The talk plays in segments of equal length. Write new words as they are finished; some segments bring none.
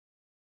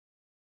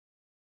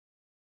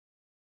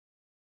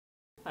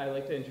I'd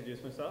like to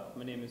introduce myself.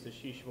 My name is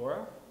Ashish.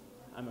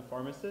 I'm a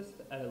pharmacist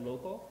at a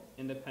local,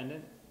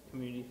 independent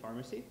community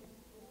pharmacy.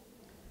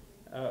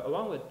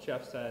 Along with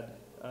Jeff said,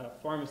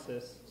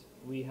 pharmacists,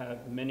 we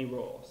have many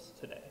roles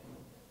today.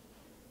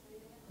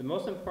 The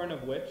most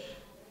important of which,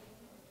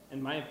 in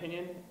my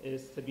opinion,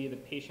 is to be the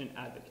patient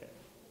advocate.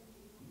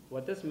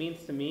 What this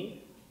means to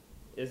me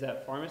is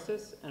that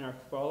pharmacists and our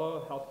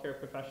fellow healthcare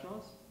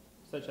professionals,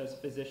 such as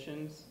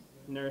physicians,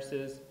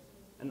 nurses,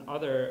 and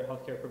other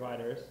healthcare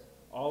providers,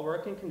 all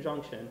work in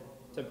conjunction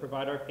to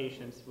provide our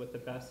patients with the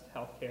best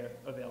healthcare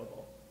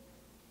available.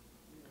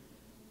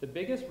 The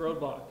biggest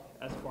roadblock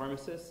as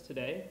pharmacists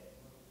today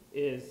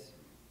is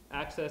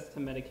access to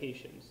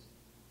medications,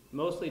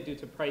 mostly due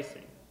to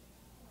pricing.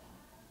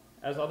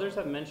 As others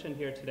have mentioned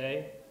here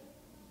today,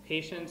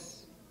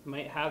 patients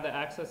might have the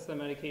access to the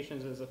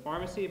medications as a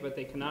pharmacy, but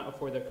they cannot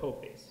afford their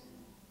copays.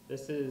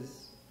 This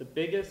is the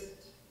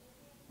biggest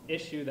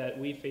issue that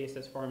we face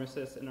as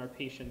pharmacists and our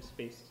patients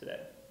face today.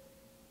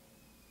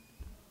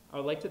 I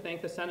would like to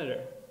thank the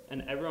Senator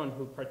and everyone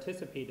who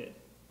participated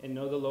in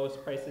Know the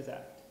Lowest Prices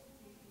Act.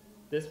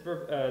 This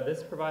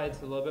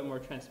provides a little bit more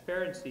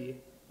transparency,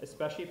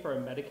 especially for our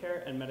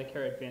Medicare and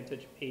Medicare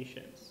Advantage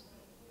patients.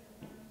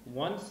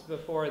 Once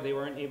before, they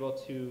weren't able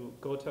to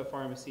go to a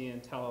pharmacy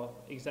and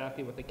tell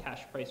exactly what the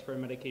cash price for a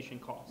medication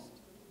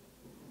cost.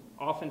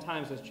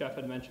 Oftentimes, as Jeff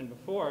had mentioned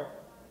before,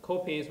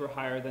 copays were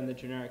higher than the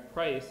generic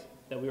price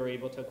that we were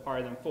able to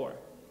acquire them for.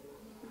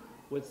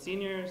 With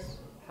seniors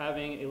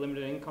having a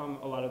limited income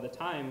a lot of the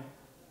time,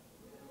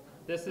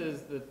 this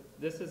is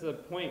the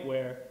point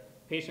where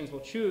patients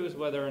will choose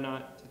whether or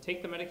not to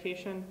take the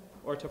medication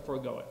or to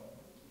forego it.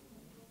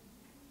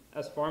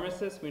 As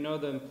pharmacists, we know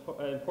the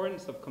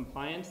importance of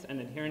compliance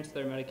and adherence to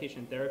their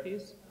medication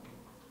therapies,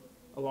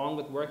 along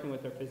with working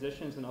with their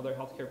physicians and other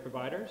healthcare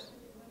providers.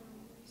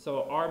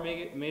 So our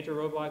major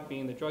roadblock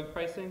being the drug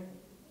pricing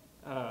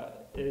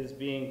is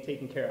being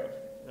taken care of,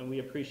 and we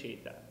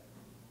appreciate that.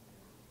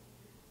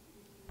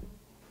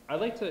 I'd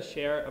like to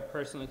share a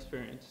personal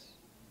experience.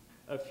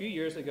 A few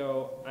years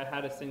ago, I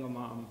had a single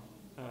mom.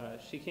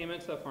 She came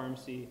into the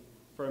pharmacy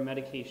for a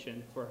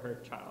medication for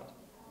her child.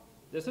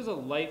 This is a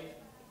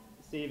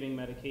life-saving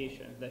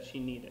medication that she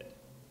needed.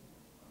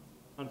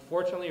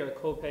 Unfortunately, her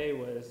copay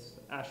was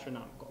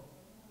astronomical.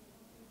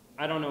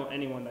 I don't know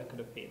anyone that could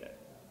have paid it.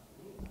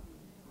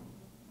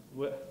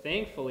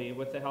 Thankfully,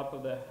 with the help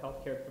of the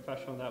healthcare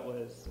professional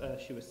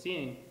that she was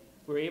seeing,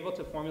 we were able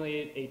to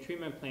formulate a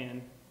treatment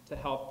plan to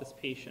help this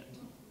patient.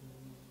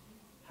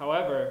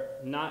 However,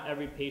 not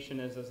every patient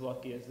is as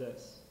lucky as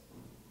this.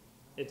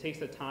 It takes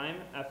the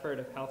time, effort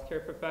of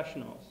healthcare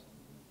professionals,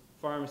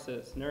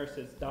 pharmacists,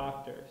 nurses,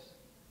 doctors,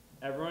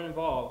 everyone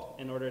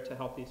involved in order to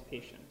help these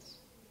patients.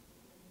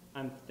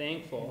 I'm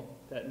thankful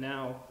that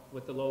now,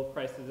 with the Low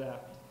Prices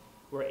Act,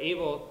 we're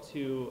able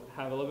to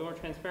have a little bit more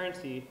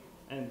transparency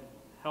and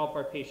help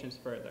our patients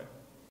further.